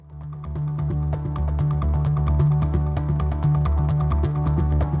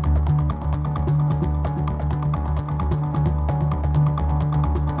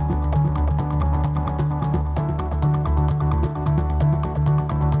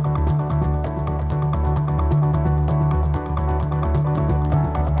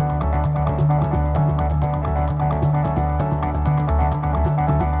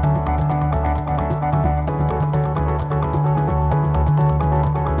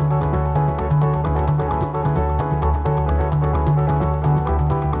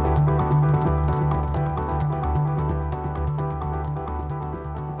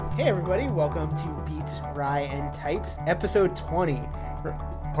Types, episode 20.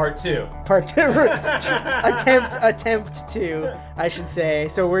 Part 2. Attempt 2, I should say.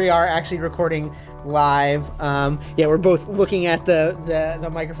 So we are actually recording live. We're both looking at the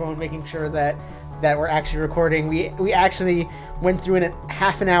microphone, making sure that we're actually recording. We actually went through a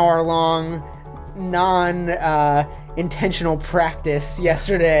half an hour long intentional practice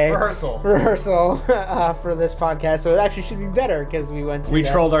yesterday. Rehearsal for this podcast, so it actually should be better because we went through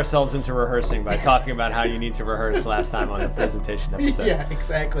trolled ourselves into rehearsing by talking about how you need to rehearse last time on the presentation episode. Yeah,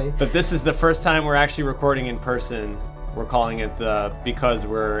 exactly. But this is the first time we're actually recording in person. We're calling it because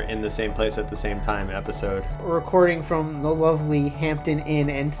we're in the same place at the same time episode. We're recording from the lovely Hampton Inn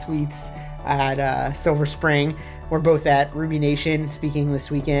and Suites at Silver Spring. We're both at Ruby Nation speaking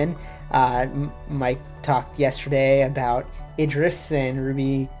this weekend. Mike talked yesterday about Idris and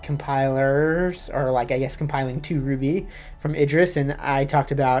Ruby compilers, or compiling to Ruby from Idris, and I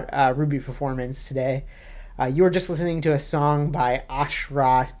talked about Ruby performance today. You were just listening to a song by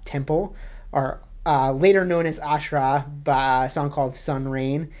Ashra Temple, or later known as Ashra, by a song called Sun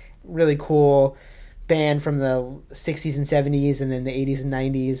Rain. Really cool band from the 60s and 70s and then the 80s and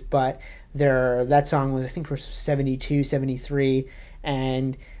 90s, but that song was, I think, for 72, 73,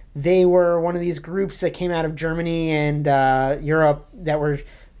 and they were one of these groups that came out of Germany and Europe that were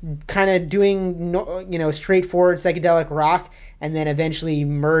kind of doing, straightforward psychedelic rock, and then eventually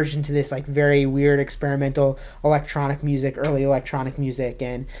merged into this very weird experimental electronic music, early electronic music,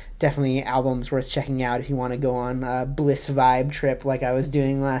 and definitely albums worth checking out if you want to go on a Bliss vibe trip like I was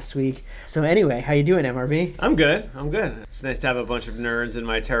doing last week. So anyway, how you doing, MRB? I'm good. It's nice to have a bunch of nerds in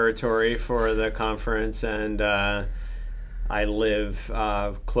my territory for the conference, and I live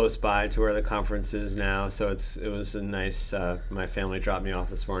close by to where the conference is now, so it was a nice. My family dropped me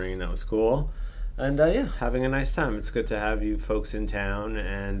off this morning, and that was cool. And having a nice time. It's good to have you folks in town,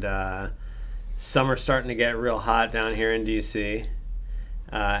 and summer's starting to get real hot down here in DC.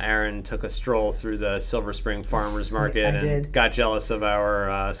 Aaron took a stroll through the Silver Spring Farmers Market and got jealous of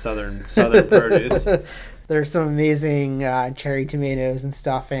our southern produce. There's some amazing cherry tomatoes and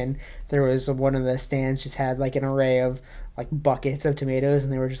stuff, and there was one of the stands just had an array of buckets of tomatoes,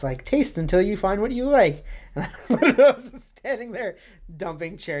 and they were just taste until you find what you like. And I was just standing there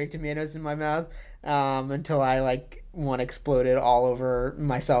dumping cherry tomatoes in my mouth until one exploded all over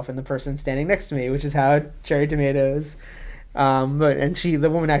myself and the person standing next to me, which is how cherry tomatoes. The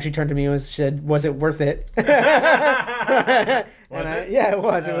woman actually turned to me and said, "Was it worth it?" Was it? Yeah, it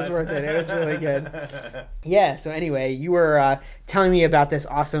was. It was worth it. It was really good. Yeah. So anyway, you were telling me about this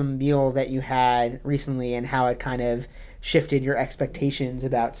awesome meal that you had recently and how it kind of shifted your expectations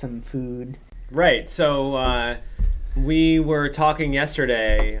about some food. Right. So we were talking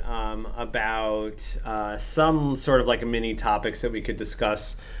yesterday about some sort of a mini topics that we could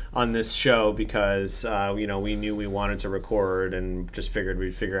discuss on this show because we knew we wanted to record and just figured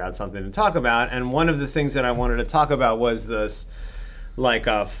we'd figure out something to talk about. And one of the things that I wanted to talk about was this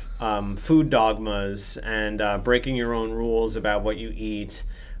food dogmas and breaking your own rules about what you eat.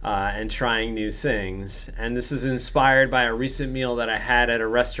 And trying new things. And this is inspired by a recent meal that I had at a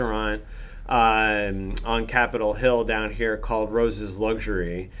restaurant on Capitol Hill down here called Rose's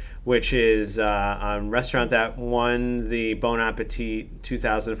Luxury, which is a restaurant that won the Bon Appetit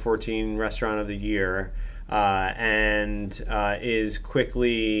 2014 Restaurant of the Year and is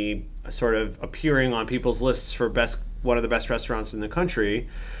quickly sort of appearing on people's lists for one of the best restaurants in the country.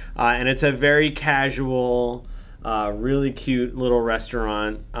 And it's a very casual, really cute little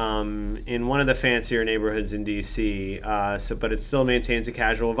restaurant in one of the fancier neighborhoods in DC, but it still maintains a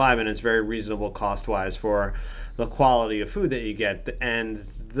casual vibe, and it's very reasonable cost-wise for the quality of food that you get. And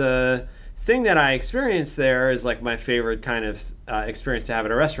the thing that I experienced there is my favorite kind of experience to have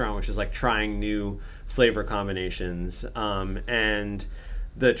at a restaurant, which is trying new flavor combinations. And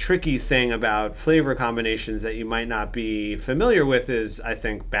the tricky thing about flavor combinations that you might not be familiar with is, I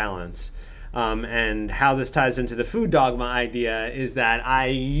think, balance. And how this ties into the food dogma idea is that I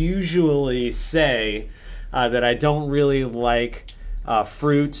usually say that I don't really like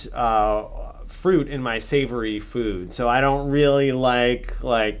fruit in my savory food. So I don't really like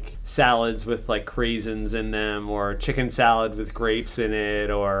salads with craisins in them, or chicken salad with grapes in it,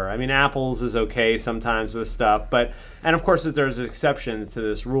 or apples is okay sometimes with stuff. And of course there's exceptions to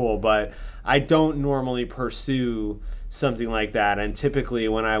this rule, but I don't normally pursue something like that. And typically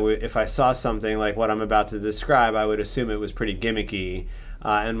if I saw something like what I'm about to describe, I would assume it was pretty gimmicky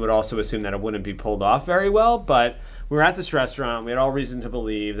and would also assume that it wouldn't be pulled off very well. But we were at this restaurant. We had all reason to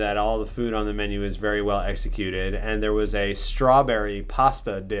believe that all the food on the menu is very well executed. And there was a strawberry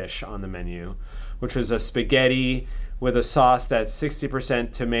pasta dish on the menu, which was a spaghetti with a sauce that's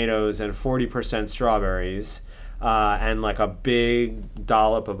 60% tomatoes and 40% strawberries. and like a big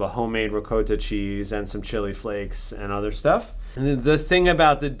dollop of a homemade ricotta cheese and some chili flakes and other stuff. And the thing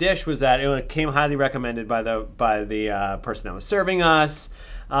about the dish was that it came highly recommended by the person that was serving us.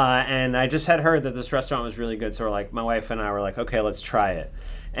 And I just had heard that this restaurant was really good. So my wife and I were like, okay, let's try it.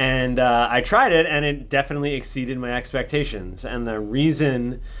 And I tried it, and it definitely exceeded my expectations. And the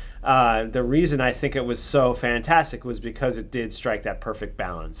reason I think it was so fantastic was because it did strike that perfect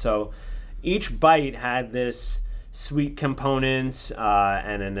balance. So each bite had this sweet component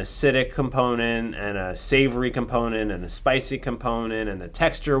and an acidic component and a savory component and a spicy component, and the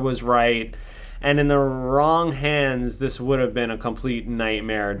texture was right. And in the wrong hands, this would have been a complete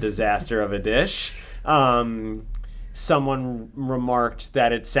nightmare disaster of a dish. Someone remarked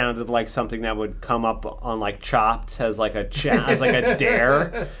that it sounded like something that would come up on like Chopped as like a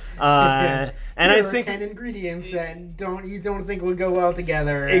dare. And Here I think 10 ingredients that you don't think would go well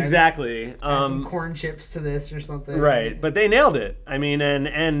together. Exactly. Add some corn chips to this or something. Right, but they nailed it. I mean,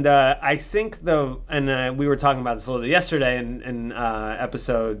 and I think we were talking about this a little yesterday in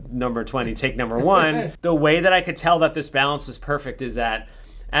episode number 20, take number 1. The way that I could tell that this balance was perfect is that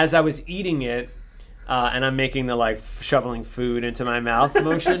as I was eating it, and I'm making the shoveling food into my mouth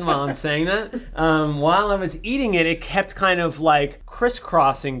motion while I'm saying that. While I was eating it, it kept kind of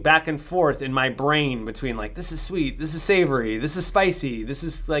crisscrossing back and forth in my brain between this is sweet, this is savory, this is spicy, this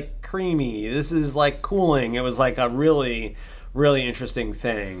is creamy, this is cooling. It was a really, really interesting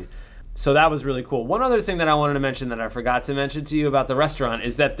thing. So that was really cool. One other thing that I wanted to mention that I forgot to mention to you about the restaurant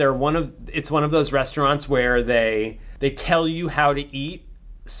is that it's one of those restaurants where they tell you how to eat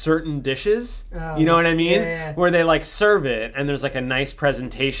certain dishes, you know what I mean? Yeah. Where they serve it and there's a nice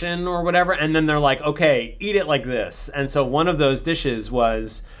presentation or whatever, and then they're okay, eat it like this. And so one of those dishes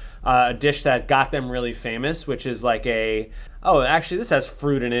was a dish that got them really famous, which is actually this has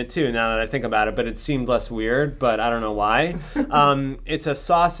fruit in it too now that I think about it, but it seemed less weird, but I don't know why. It's a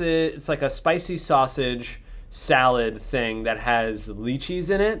sausage, it's a spicy sausage salad thing that has lychees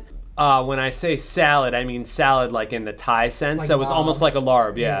in it. When I say salad, I mean salad in the Thai sense. So it was almost like a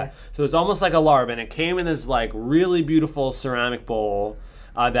larb, yeah. So it was almost like a larb, and it came in this really beautiful ceramic bowl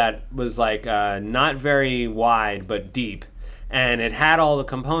that was not very wide but deep, and it had all the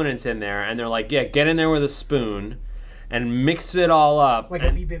components in there. And they're get in there with a spoon and mix it all up. A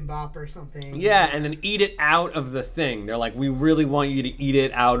bibimbap or something. Yeah, and then eat it out of the thing. They're we really want you to eat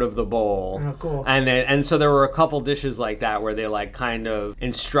it out of the bowl. Oh, cool. And so there were a couple dishes like that where they kind of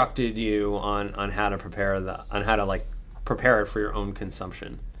instructed you on how to prepare prepare it for your own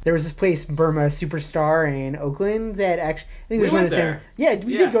consumption. There was this place, Burma Superstar in Oakland, that actually I think We was one went of the there. same. Yeah,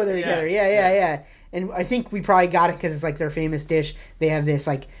 we did go there together. Yeah. And I think we probably got it because it's their famous dish. They have this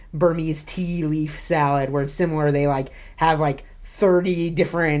Burmese tea leaf salad where it's similar. They have 30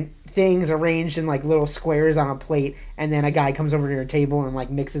 different things arranged in little squares on a plate, and then a guy comes over to your table and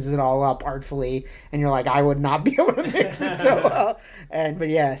mixes it all up artfully, and you're I would not be able to mix it so well. But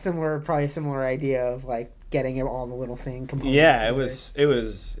yeah, probably a similar idea of getting all the little components. Yeah, it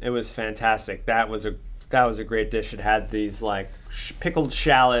was fantastic. That was a great dish. It had these pickled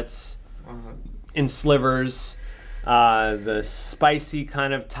shallots in slivers, the spicy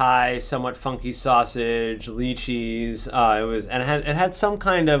kind of Thai, somewhat funky sausage, lychees. It had some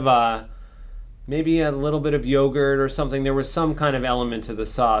kind of maybe a little bit of yogurt or something. There was some kind of element to the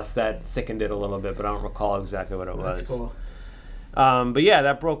sauce that thickened it a little bit, but I don't recall exactly what it was. That's cool. But yeah,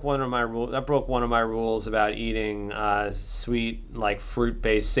 that broke one of my rules about eating sweet,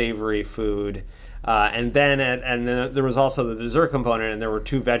 fruit-based, savory food. And then there was also the dessert component, and there were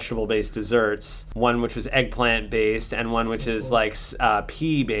 2 vegetable-based desserts. One which was eggplant-based, and one which is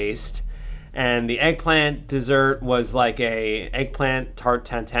pea-based. And the eggplant dessert was a eggplant tart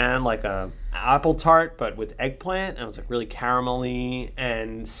tatin, a apple tart, but with eggplant. And it was really caramelly,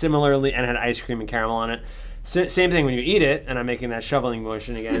 and similarly, and had ice cream and caramel on it. Same thing when you eat it, and I'm making that shoveling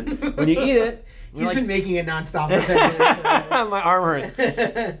motion again. When you eat it, he's been making it nonstop for 10 minutes. My arm hurts.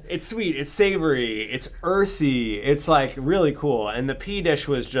 It's sweet, it's savory, it's earthy, it's really cool. And the pea dish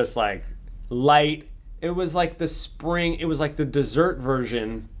was just light. It was the spring. It was the dessert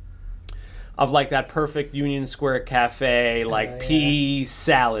version of that perfect Union Square Cafe pea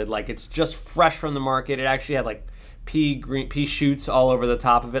salad. It's just fresh from the market. It actually had pea shoots all over the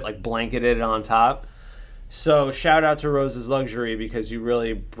top of it, blanketed on top. So shout out to Rose's Luxury, because you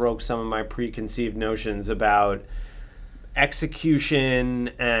really broke some of my preconceived notions about execution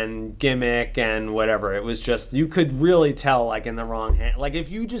and gimmick and whatever. It was just, you could really tell in the wrong hand. If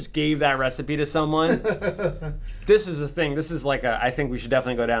you just gave that recipe to someone, this is a thing. This is I think we should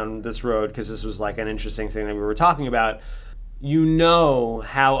definitely go down this road, because this was an interesting thing that we were talking about. you know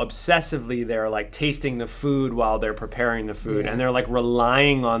how obsessively they're like tasting the food while they're preparing the food, and they're like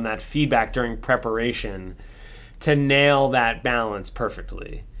relying on that feedback during preparation to nail that balance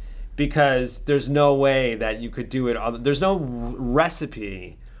perfectly, because there's no way that you could do it. There's no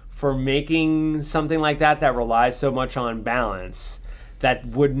recipe for making something like that relies so much on balance that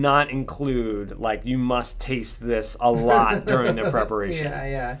would not include, like, you must taste this a lot during the preparation.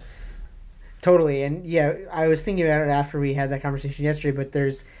 Yeah. Totally. And yeah, I was thinking about it after we had that conversation yesterday, but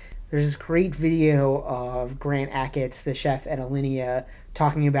there's this great video of Grant Achatz, the chef at Alinea,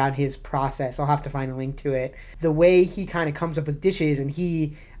 talking about his process. I'll have to find a link to it. The way he kind of comes up with dishes, and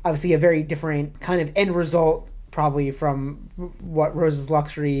he obviously a very different kind of end result probably from what Rose's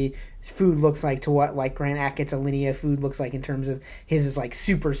Luxury food looks like to what like Grant Achatz Alinea food looks like, in terms of his is like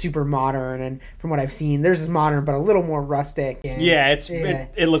super, super modern, and from what I've seen, theirs is modern but a little more rustic. And,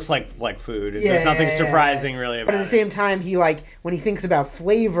 it looks like food. There's nothing surprising really about it. But at the same time, he like, when he thinks about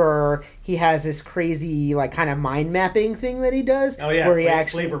flavor, he has this crazy like kind of mind mapping thing that he does. Oh yeah, where he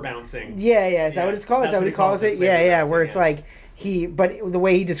actually flavor bouncing. Yeah, is that what it's called? Is that what he calls it? Yeah, where it's like but the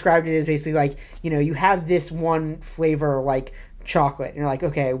way he described it is basically like, you have this one flavor like chocolate, and you're like,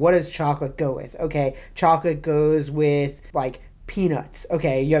 okay, what does chocolate go with? Okay, chocolate goes with like peanuts.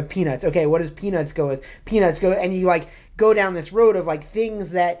 Okay, you have peanuts. Okay, what does peanuts go with? Peanuts go, and you like go down this road of like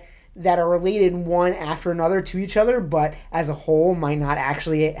things that are related one after another to each other, but as a whole might not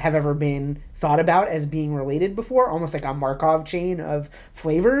actually have ever been thought about as being related before, almost like a Markov chain of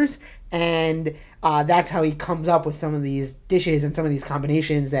flavors. And that's how he comes up with some of these dishes and some of these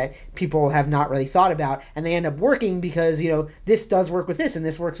combinations that people have not really thought about, and they end up working because, this does work with this and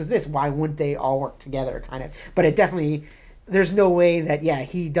this works with this. Why wouldn't they all work together, kind of? But it definitely, there's no way that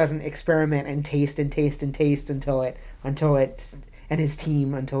he doesn't experiment and taste until it's and his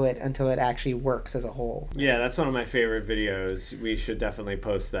team until it actually works as a whole. Yeah, that's one of my favorite videos. We should definitely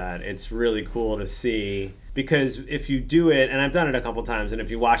post that. It's really cool to see, because if you do it, and I've done it a couple times, and if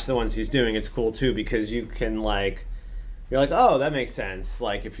you watch the ones he's doing, it's cool too, because you can like, you're like, oh, that makes sense.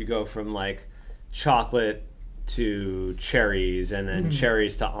 Like if you go from like chocolate to cherries, and then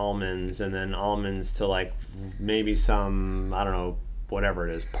cherries to almonds, and then almonds to like maybe some, I don't know, whatever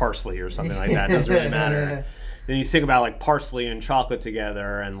it is, parsley or something like that. It doesn't really matter. Then you think about like parsley and chocolate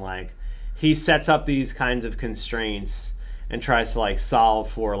together, and like he sets up these kinds of constraints and tries to like solve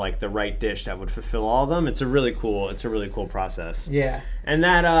for like the right dish that would fulfill all of them. It's a really cool process. Yeah. And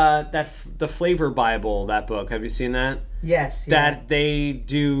that the Flavor Bible, that book, have you seen that? Yes. That they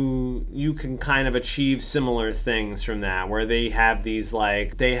do, you can kind of achieve similar things from that, where they have these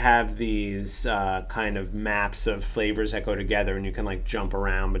kind of maps of flavors that go together, and you can like jump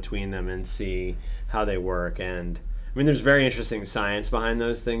around between them and see how they work. And I mean, there's very interesting science behind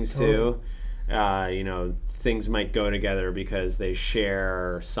those things too. Things might go together because they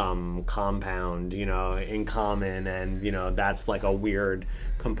share some compound, in common, and that's like a weird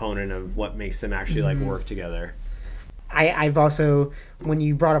component of what makes them actually like work together. I've also, when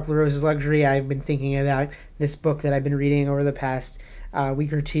you brought up Rose's Luxury, I've been thinking about this book that I've been reading over the past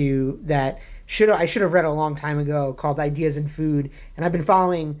week or two that I should have read a long time ago, called Ideas in Food, and I've been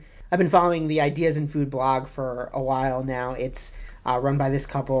following the Ideas in Food blog for a while now. It's run by this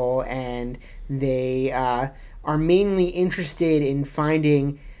couple, and they are mainly interested in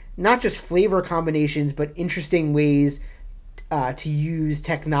finding not just flavor combinations, but interesting ways to use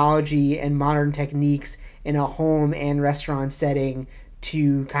technology and modern techniques in a home and restaurant setting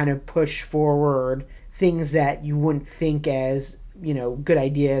to kind of push forward things that you wouldn't think as good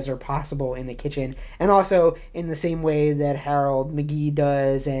ideas are possible in the kitchen. And also in the same way that Harold McGee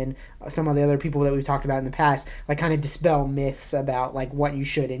does, and some of the other people that we've talked about in the past, like kind of dispel myths about like what you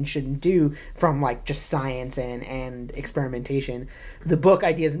should and shouldn't do from like just science and experimentation. The book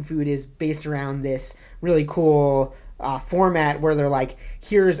Ideas in Food is based around this really cool format where they're like,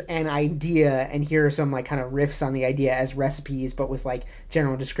 here's an idea and here are some like kind of riffs on the idea as recipes, but with like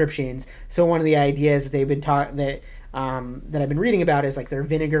general descriptions. So one of the ideas that they've been that I've been reading about is like their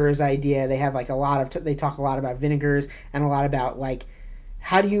vinegars idea. They have like they talk a lot about vinegars, and a lot about like,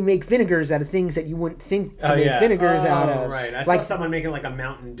 how do you make vinegars out of things that you wouldn't think to make vinegars out of? Right. I saw someone making like a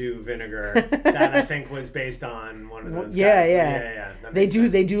Mountain Dew vinegar that I think was based on one of those guys. Yeah. They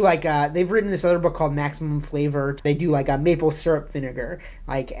do like they've written this other book called Maximum Flavor. They do like a maple syrup vinegar,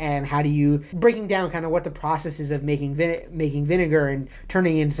 like, and how do you breaking down kind of what the process is of making vinegar and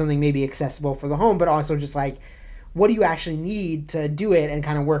turning it into something maybe accessible for the home, but also just like, what do you actually need to do it, and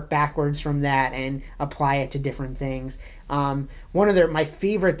kind of work backwards from that and apply it to different things. One of my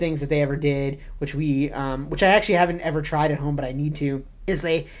favorite things that they ever did, which I actually haven't ever tried at home, but I need to, is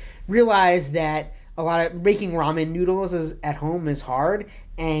they realized that a lot of making ramen noodles at home is hard,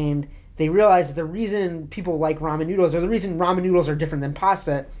 and they realize that the reason people like ramen noodles, or the reason ramen noodles are different than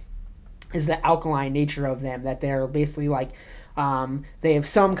pasta, is the alkaline nature of them. That they're basically like they have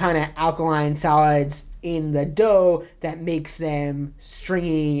some kind of alkaline solids in the dough that makes them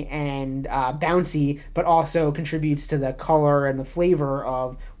stringy and bouncy, but also contributes to the color and the flavor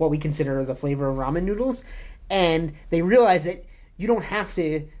of what we consider the flavor of ramen noodles. And they realize that you don't have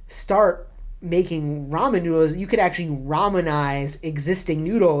to start making ramen noodles. You could actually ramenize existing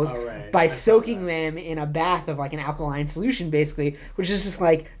noodles by soaking them in a bath of like an alkaline solution, basically, which is just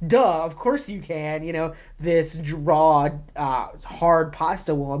like, duh, of course you can. You know, this raw, hard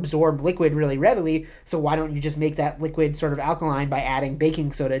pasta will absorb liquid really readily, so why don't you just make that liquid sort of alkaline by adding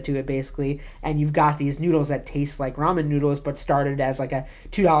baking soda to it, basically, and you've got these noodles that taste like ramen noodles, but started as like a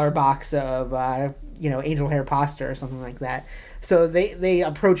 $2 box of, angel hair pasta or something like that. So they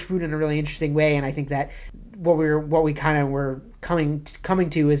approach food in a really interesting way, and I think that what we kind of were coming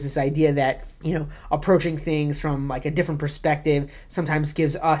to is this idea that, approaching things from like a different perspective sometimes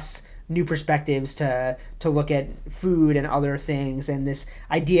gives us new perspectives to look at food and other things, and this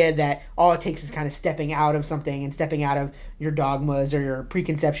idea that all it takes is kind of stepping out of something and stepping out of your dogmas or your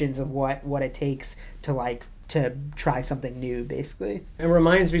preconceptions of what it takes to try something new, basically. It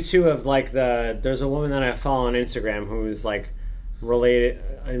reminds me too of like there's a woman that I follow on Instagram who's like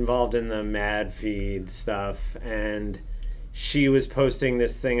involved in the Mad Feed stuff, and she was posting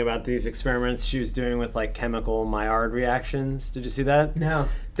this thing about these experiments she was doing with like chemical Maillard reactions. Did you see that? No.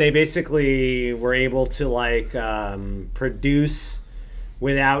 They basically were able to like produce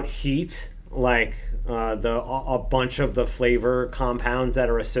without heat like a bunch of the flavor compounds that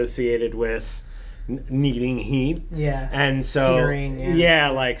are associated with needing heat. Yeah. And so searing.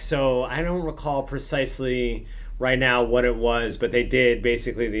 So I don't recall precisely right now what it was, but they did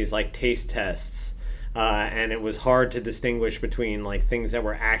basically these like taste tests, and it was hard to distinguish between like things that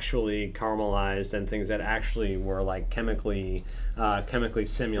were actually caramelized and things that actually were like chemically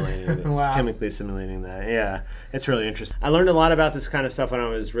simulating Wow. chemically simulating that. Yeah, it's really interesting. I learned a lot about this kind of stuff when I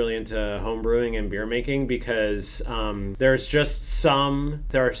was really into home brewing and beer making, because there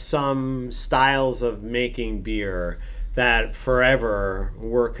are some styles of making beer that forever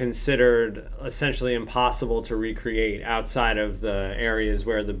were considered essentially impossible to recreate outside of the areas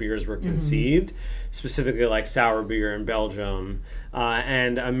where the beers were conceived, specifically like sour beer in Belgium.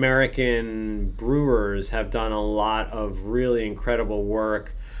 And American brewers have done a lot of really incredible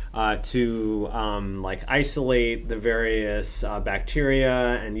work to isolate the various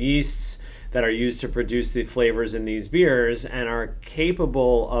bacteria and yeasts that are used to produce the flavors in these beers, and are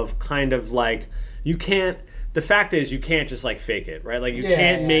capable of kind of like, the fact is you can't just like fake it, right? Like you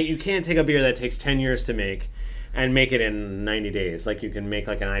can't take a beer that takes 10 years to make and make it in 90 days. Like you can make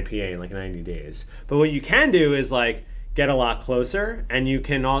like an IPA in like 90 days. But what you can do is like get a lot closer, and you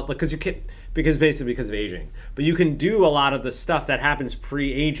can all, because of aging. But you can do a lot of the stuff that happens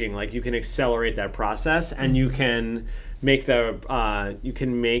pre-aging. Like you can accelerate that process, and you can make the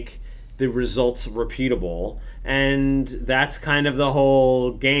results repeatable, and that's kind of the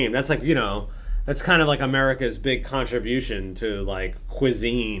whole game. That's like, that's kind of like America's big contribution to like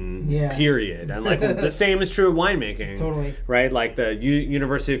cuisine, period. And like the same is true of winemaking. Totally. Right? Like the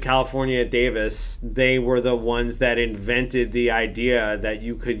University of California at Davis, they were the ones that invented the idea that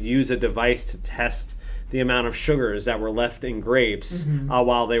you could use a device to test the amount of sugars that were left in grapes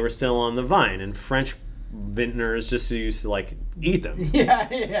while they were still on the vine. And French vintners just used to like eat them.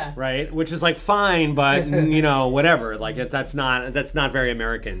 Yeah. Right? Which is like fine, but whatever. Like that's not very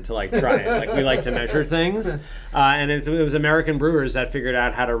American to like try it. Like we like to measure things, and it was American brewers that figured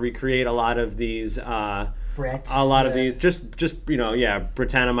out how to recreate a lot of these. Brett's, of these, just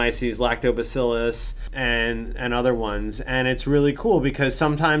Brettanomyces, Lactobacillus, and other ones, and it's really cool because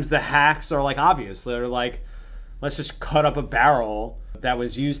sometimes the hacks are like obvious. They're like, let's just cut up a barrel that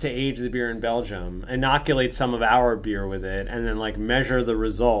was used to age the beer in Belgium, inoculate some of our beer with it, and then like measure the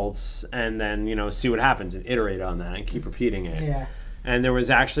results, and then see what happens and iterate on that and keep repeating it. Yeah. And there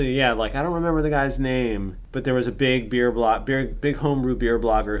was actually, I don't remember the guy's name, but there was a big homebrew beer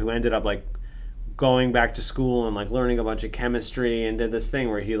blogger who ended up like going back to school and like learning a bunch of chemistry, and did this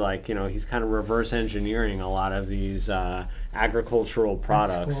thing where he like he's kind of reverse engineering a lot of these agricultural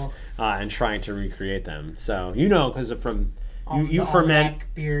products. Cool. And trying to recreate them. So because from you the ferment Almanac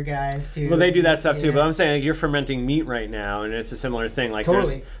beer guys too. Well, they do that stuff too, but I'm saying like, you're fermenting meat right now, and it's a similar thing. Like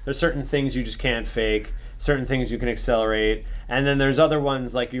totally. there's certain things you just can't fake, certain things you can accelerate, and then there's other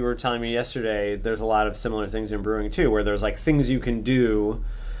ones like you were telling me yesterday. There's a lot of similar things in brewing too, where there's like things you can do,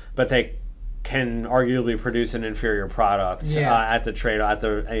 but they can arguably produce an inferior product at the trade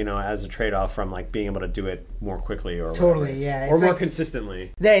as a trade-off from like being able to do it more quickly or totally whatever. Or more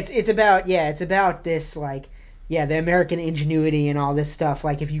consistently. It's about this like the American ingenuity and all this stuff.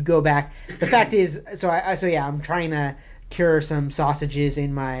 Like if you go back, the fact is, I'm trying to cure some sausages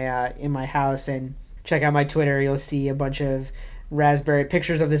in my house, and check out my Twitter. You'll see a bunch of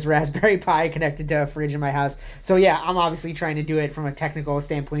pictures of this Raspberry Pi connected to a fridge in my house. So I'm obviously trying to do it from a technical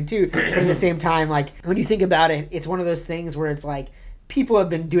standpoint too, but at the same time, like when you think about it, it's one of those things where it's like people have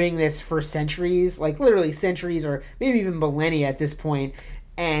been doing this for centuries, like literally centuries or maybe even millennia at this point,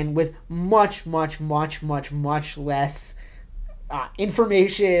 and with much less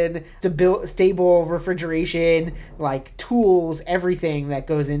information, stable refrigeration, like tools, everything that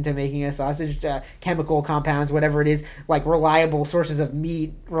goes into making a sausage, chemical compounds, whatever it is, like reliable sources of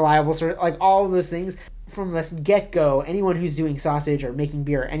meat, like all of those things. From the get-go, anyone who's doing sausage or making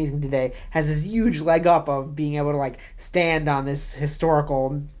beer or anything today has this huge leg up of being able to like stand on this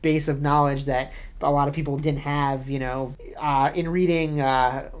historical base of knowledge that a lot of people didn't have, in reading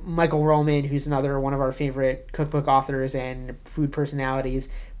Michael Roman, who's another one of our favorite cookbook authors and food personalities,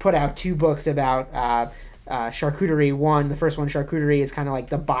 put out 2 books about charcuterie. The first one, Charcuterie, is kind of like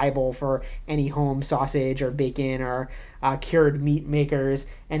the Bible for any home sausage or bacon or cured meat makers,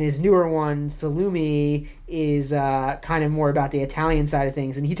 and his newer one, Salumi, is kind of more about the Italian side of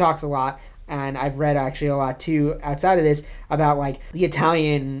things, and he talks a lot, and I've read actually a lot too outside of this about like the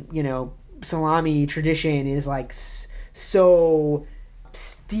Italian salami tradition is like so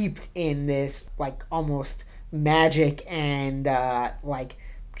steeped in this like almost magic and like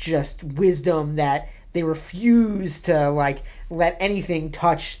just wisdom that they refuse to like let anything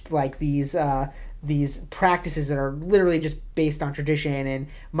touch like these practices that are literally just based on tradition, and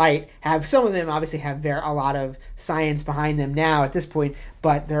might have, some of them obviously have a lot of science behind them now at this point,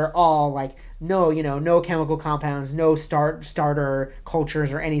 but they're all like no chemical compounds, no starter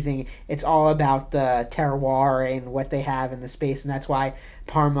cultures or anything. It's all about the terroir and what they have in the space, and that's why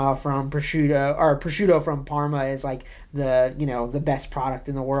prosciutto from Parma is like the best product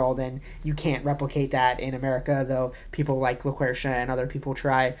in the world, and you can't replicate that in America, though people like La Quercia and other people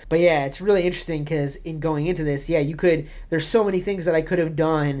try. But it's really interesting because in going into this, there's so many things that I could have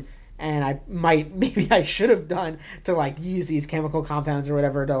done, and maybe I should have done to like use these chemical compounds or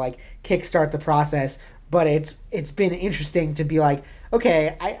whatever to like kickstart the process. But it's been interesting to be like,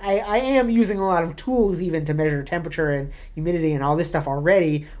 okay, I am using a lot of tools even to measure temperature and humidity and all this stuff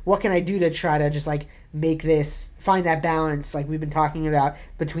already. What can I do to try to just like find that balance like we've been talking about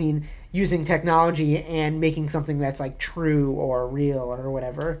between using technology and making something that's like true or real or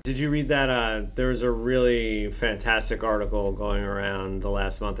whatever. Did you read that? There was a really fantastic article going around the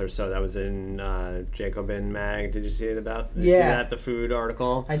last month or so that was in Jacobin Mag. Did you see it see that, the food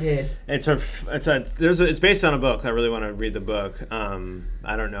article? I did. It's based on a book. I really want to read the book.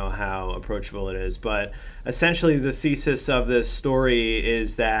 I don't know how approachable it is, but essentially the thesis of this story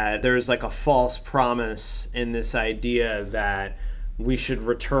is that there's like a false promise in this idea that we should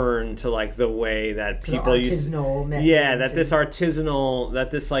return to like the way that people use this artisanal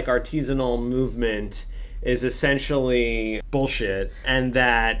movement is essentially bullshit, and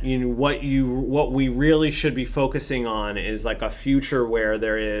that what we really should be focusing on is like a future where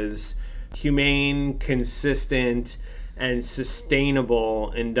there is humane, consistent, and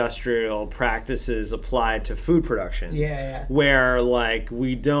sustainable industrial practices applied to food production. Where like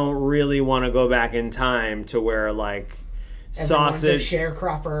we don't really want to go back in time to where like sausage, a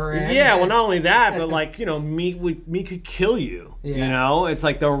sharecropper. Well, not only that, but like meat could kill you. It's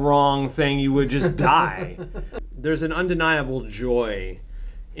like the wrong thing. You would just die. There's an undeniable joy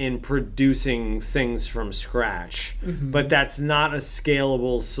in producing things from scratch, but that's not a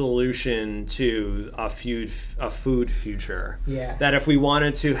scalable solution to a food future. That if we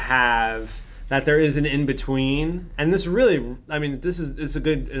wanted to have that, there is an in between, and this really, it's a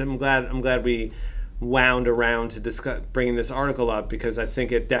good. I'm glad we wound around to discuss bringing this article up, because I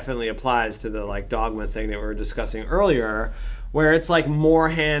think it definitely applies to the like dogma thing that we were discussing earlier, where it's like more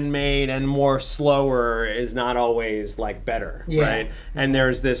handmade and more slower is not always like better, right? And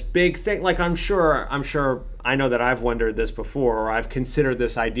there's this big thing, like I'm sure I know that I've wondered this before, or I've considered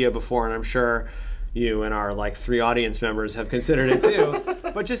this idea before, and I'm sure you and our like 3 audience members have considered it too.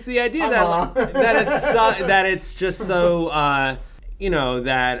 But just the idea that it's just so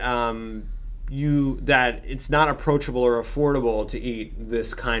that it's not approachable or affordable to eat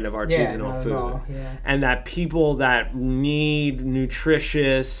this kind of artisanal food. And that people that need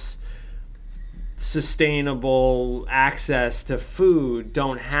nutritious, sustainable access to food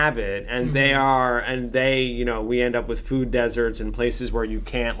don't have it, and we end up with food deserts and places where you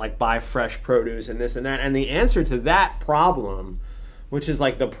can't like buy fresh produce and this and that. And the answer to that problem, which is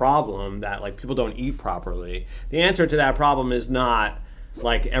like the problem that like people don't eat properly, the answer to that problem is not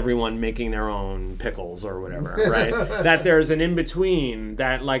like everyone making their own pickles or whatever, right? That there's an in-between,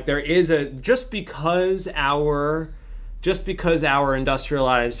 that like there is just because our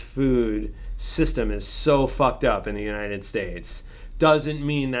industrialized food system is so fucked up in the United States doesn't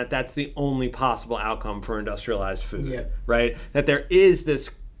mean that that's the only possible outcome for industrialized food, right? That there is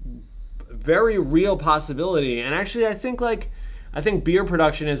this very real possibility, and actually I think beer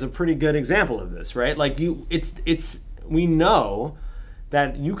production is a pretty good example of this, right? Like we know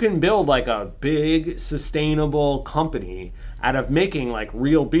that you can build like a big sustainable company out of making like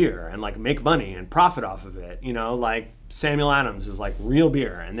real beer and like make money and profit off of it, like Samuel Adams is like real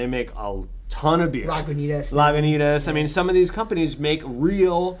beer, and they make a ton of beer. Lagunitas. I mean, some of these companies make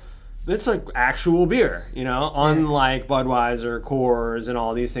real, it's like actual beer, unlike Budweiser, Coors, and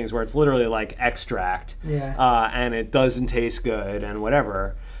all these things where it's literally like extract, and it doesn't taste good and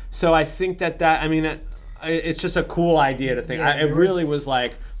whatever. So I think it's just a cool idea to think. It really was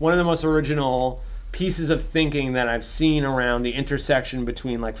like one of the most original pieces of thinking that I've seen around the intersection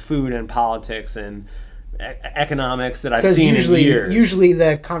between like food and politics and economics that I've seen in years. Usually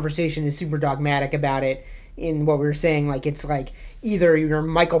the conversation is super dogmatic about it. In what we were saying, like it's like either you're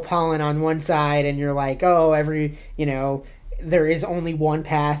Michael Pollan on one side and you're like, oh, there is only one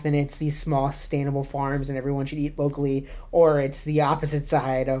path and it's these small sustainable farms and everyone should eat locally, or it's the opposite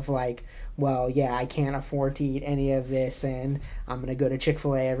side of like, well, yeah, I can't afford to eat any of this and I'm going to go to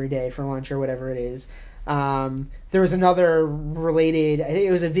Chick-fil-A every day for lunch or whatever it is. There was another related, I think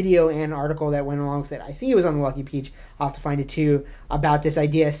it was a video and article that went along with it. I think it was on the Lucky Peach. I'll have to find it too, about this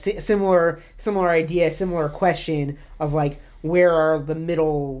idea, similar idea, similar question of like, where are the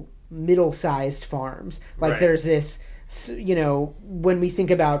middle-sized farms? Like there's this, when we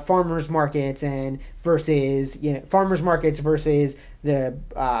think about farmers markets versus the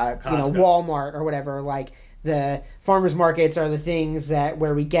Walmart or whatever, like the farmers markets are the things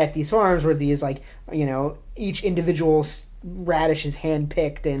where we get these farms where these like, each individual radish is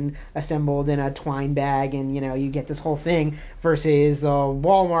hand-picked and assembled in a twine bag, and you get this whole thing, versus the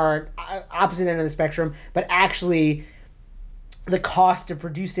Walmart opposite end of the spectrum, but actually the cost of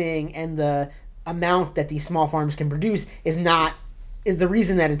producing and the amount that these small farms can produce is the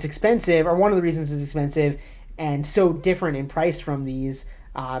reason that it's expensive, or one of the reasons it's expensive and so different in price from these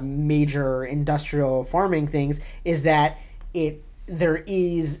major industrial farming things, is that there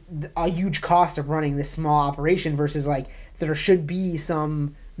is a huge cost of running this small operation, versus like there should be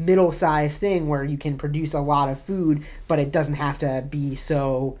some middle-sized thing where you can produce a lot of food, but it doesn't have to be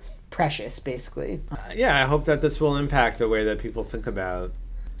so precious, basically. I hope that this will impact the way that people think about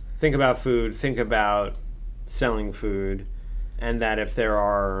food, think about selling food, and that if there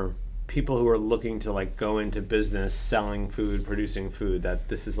are people who are looking to like go into business selling food, producing food, that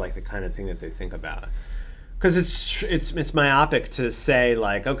this is like the kind of thing that they think about. Because it's myopic to say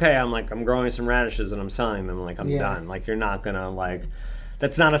like, okay, I'm growing some radishes and I'm selling them, like I'm done. Like you're not gonna like,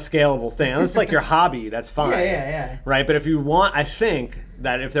 that's not a scalable thing. That's like your hobby. That's fine. Yeah. Right. But if you want, I think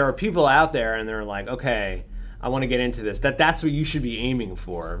that if there are people out there and they're like, okay, I want to get into this, that's what you should be aiming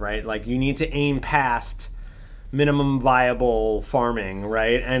for, right? Like you need to aim past minimum viable farming,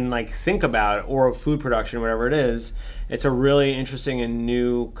 right? And like think about, or food production, whatever it is. It's a really interesting and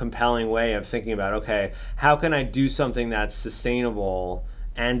new, compelling way of thinking about, okay, how can I do something that's sustainable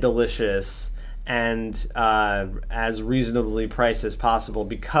and delicious and as reasonably priced as possible,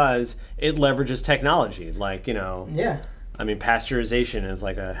 because it leverages technology, like, I mean, pasteurization is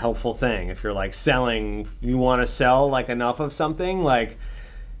like a helpful thing. If you're like you want to sell like enough of something, like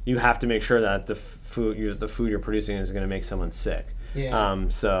you have to make sure that the food you're producing is going to make someone sick. Yeah.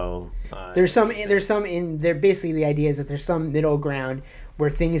 There's some in there. Basically, the idea is that there's some middle ground where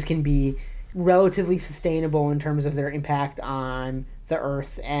things can be relatively sustainable in terms of their impact on the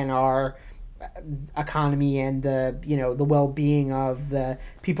earth and our economy and the well-being of the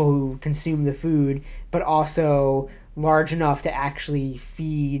people who consume the food, but also large enough to actually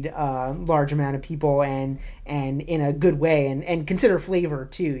feed a large amount of people and in a good way, and consider flavor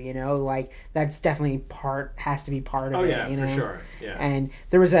too, like that's definitely has to be part of it. For sure. Yeah. And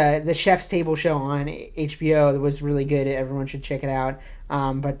there was the Chef's Table show on HBO that was really good. Everyone should check it out.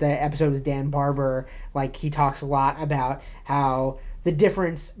 But the episode with Dan Barber, like he talks a lot about how the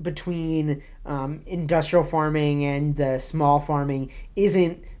difference between industrial farming and the small farming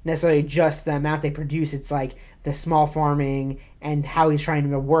isn't necessarily just the amount they produce. It's like the small farming and how he's trying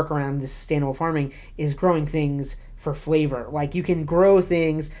to work around the sustainable farming is growing things for flavor. Like you can grow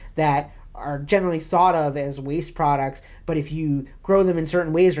things that are generally thought of as waste products, but if you grow them in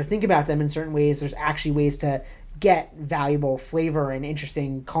certain ways or think about them in certain ways, there's actually ways to get valuable flavor and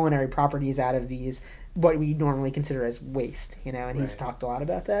interesting culinary properties out of these, what we normally consider as waste, you know, and he's talked a lot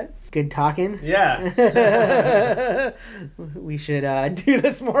about that. Good talking. Yeah. We should do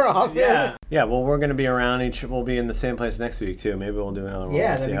this more often. Yeah. Yeah, well, we're going to be around we'll be in the same place next week too. Maybe we'll do another one.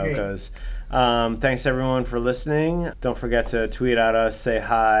 We'll see how it goes. Thanks everyone for listening. Don't forget to tweet at us, say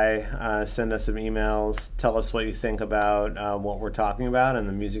hi, send us some emails, tell us what you think about what we're talking about and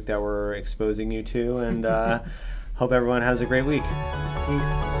the music that we're exposing you to, and hope everyone has a great week.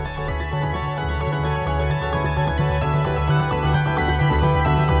 Peace.